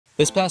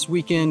This past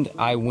weekend,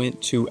 I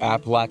went to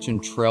Appalachian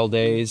Trail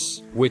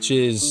Days, which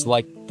is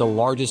like the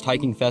largest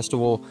hiking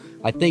festival,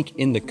 I think,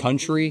 in the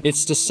country.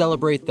 It's to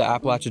celebrate the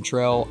Appalachian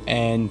Trail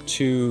and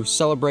to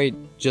celebrate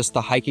just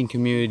the hiking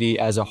community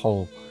as a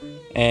whole.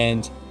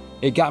 And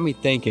it got me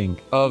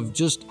thinking of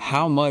just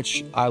how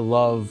much I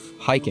love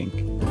hiking.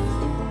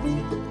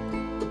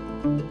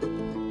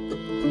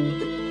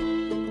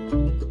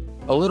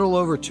 A little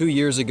over 2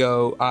 years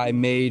ago, I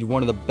made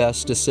one of the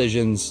best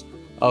decisions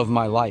of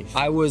my life.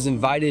 I was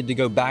invited to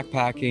go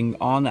backpacking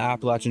on the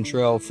Appalachian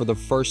Trail for the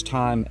first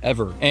time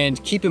ever. And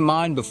keep in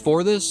mind,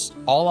 before this,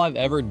 all I've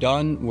ever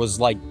done was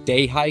like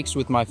day hikes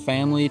with my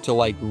family to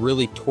like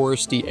really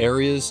touristy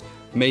areas,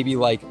 maybe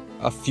like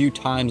a few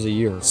times a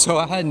year. So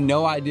I had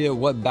no idea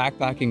what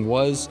backpacking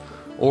was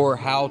or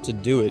how to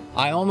do it.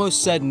 I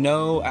almost said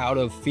no out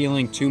of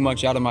feeling too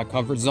much out of my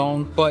comfort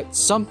zone, but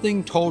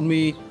something told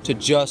me to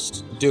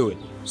just do it.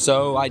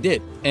 So I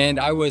did, and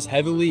I was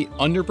heavily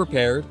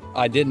underprepared.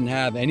 I didn't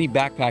have any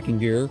backpacking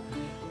gear,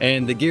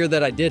 and the gear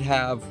that I did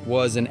have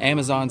was an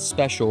Amazon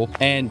special,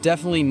 and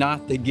definitely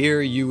not the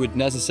gear you would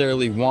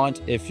necessarily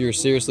want if you're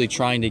seriously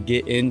trying to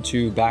get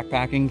into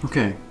backpacking.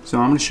 Okay, so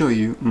I'm gonna show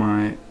you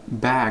my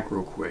bag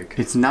real quick.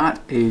 It's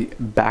not a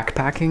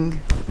backpacking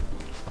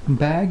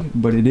bag,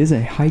 but it is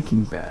a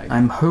hiking bag.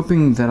 I'm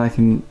hoping that I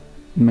can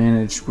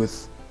manage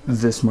with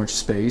this much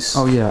space.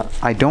 Oh yeah,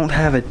 I don't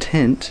have a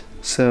tent,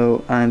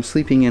 so I'm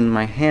sleeping in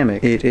my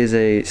hammock. It is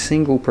a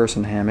single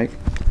person hammock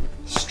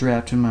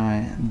strapped to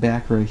my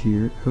back right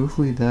here.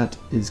 Hopefully that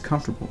is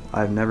comfortable.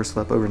 I've never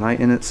slept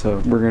overnight in it, so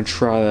we're gonna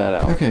try that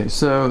out. Okay,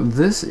 so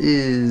this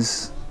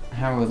is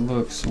how it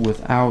looks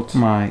without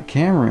my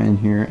camera in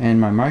here and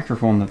my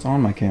microphone that's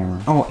on my camera.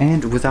 Oh,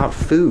 and without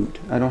food.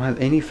 I don't have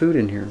any food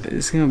in here.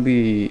 It's gonna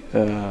be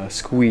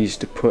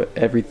squeezed to put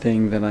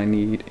everything that I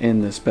need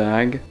in this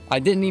bag. I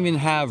didn't even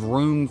have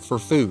room for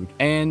food,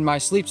 and my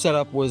sleep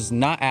setup was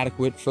not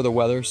adequate for the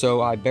weather,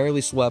 so I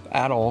barely slept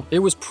at all. It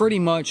was pretty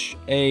much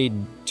a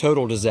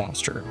total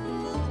disaster.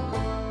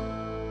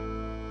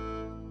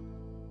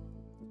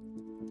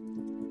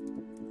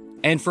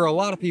 And for a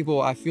lot of people,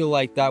 I feel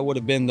like that would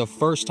have been the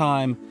first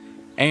time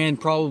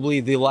and probably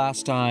the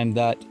last time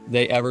that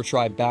they ever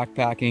tried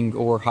backpacking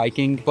or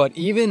hiking. But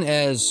even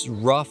as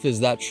rough as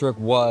that trip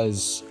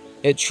was,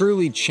 it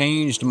truly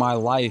changed my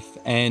life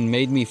and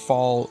made me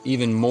fall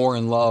even more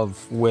in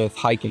love with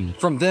hiking.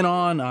 From then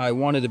on, I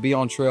wanted to be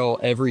on trail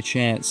every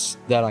chance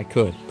that I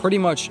could. Pretty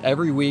much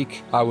every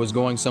week, I was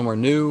going somewhere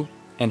new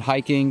and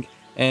hiking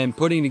and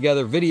putting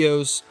together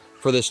videos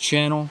for this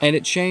channel. And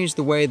it changed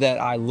the way that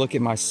I look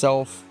at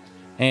myself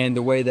and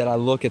the way that I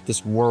look at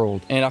this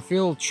world. And I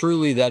feel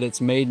truly that it's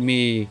made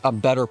me a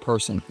better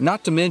person.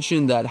 Not to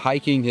mention that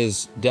hiking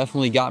has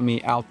definitely got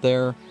me out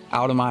there,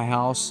 out of my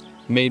house,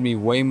 made me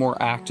way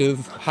more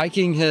active.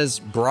 Hiking has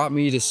brought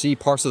me to see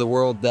parts of the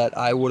world that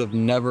I would have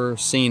never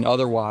seen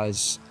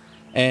otherwise,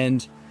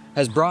 and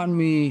has brought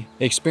me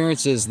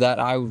experiences that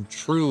I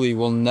truly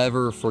will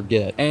never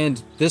forget. And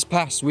this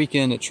past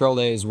weekend at Trail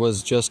Days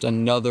was just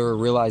another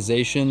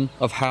realization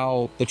of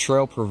how the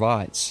trail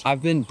provides.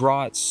 I've been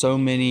brought so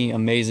many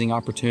amazing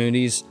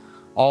opportunities,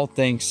 all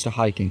thanks to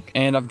hiking.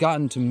 And I've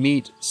gotten to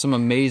meet some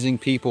amazing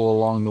people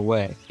along the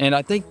way. And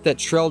I think that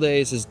Trail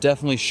Days has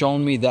definitely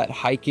shown me that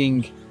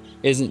hiking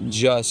isn't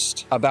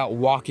just about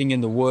walking in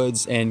the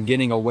woods and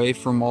getting away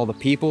from all the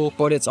people,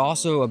 but it's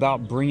also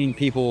about bringing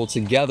people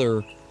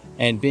together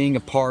and being a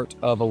part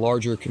of a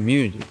larger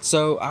community.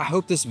 So I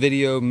hope this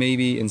video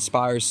maybe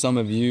inspires some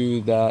of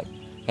you that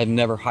have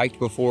never hiked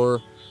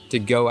before to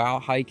go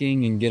out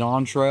hiking and get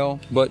on trail.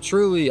 But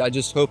truly, I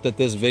just hope that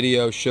this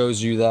video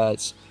shows you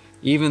that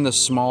even the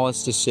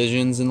smallest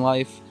decisions in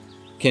life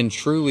can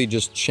truly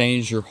just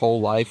change your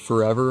whole life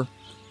forever.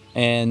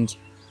 And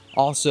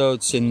also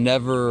to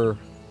never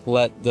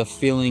let the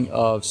feeling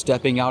of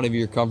stepping out of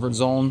your comfort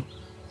zone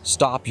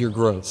stop your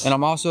growth. And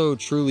I'm also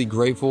truly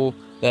grateful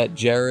that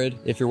Jared,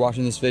 if you're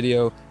watching this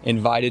video,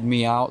 invited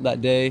me out that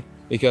day,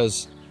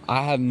 because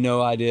I have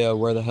no idea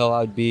where the hell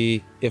I'd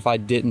be if I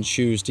didn't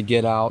choose to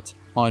get out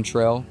on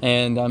trail.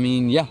 And I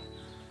mean, yeah,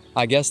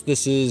 I guess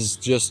this is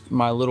just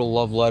my little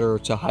love letter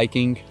to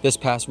hiking. This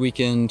past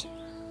weekend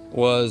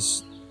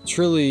was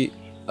truly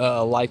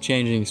a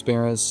life-changing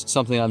experience,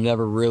 something I've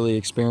never really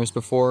experienced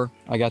before.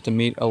 I got to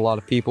meet a lot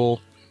of people,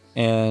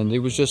 and it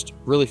was just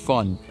really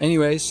fun.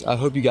 Anyways, I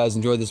hope you guys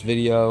enjoyed this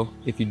video.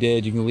 If you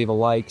did, you can leave a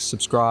like,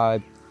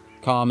 subscribe,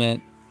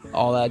 comment,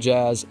 all that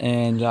jazz,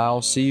 and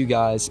I'll see you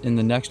guys in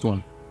the next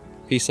one.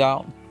 Peace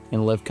out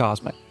and live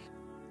cosmic.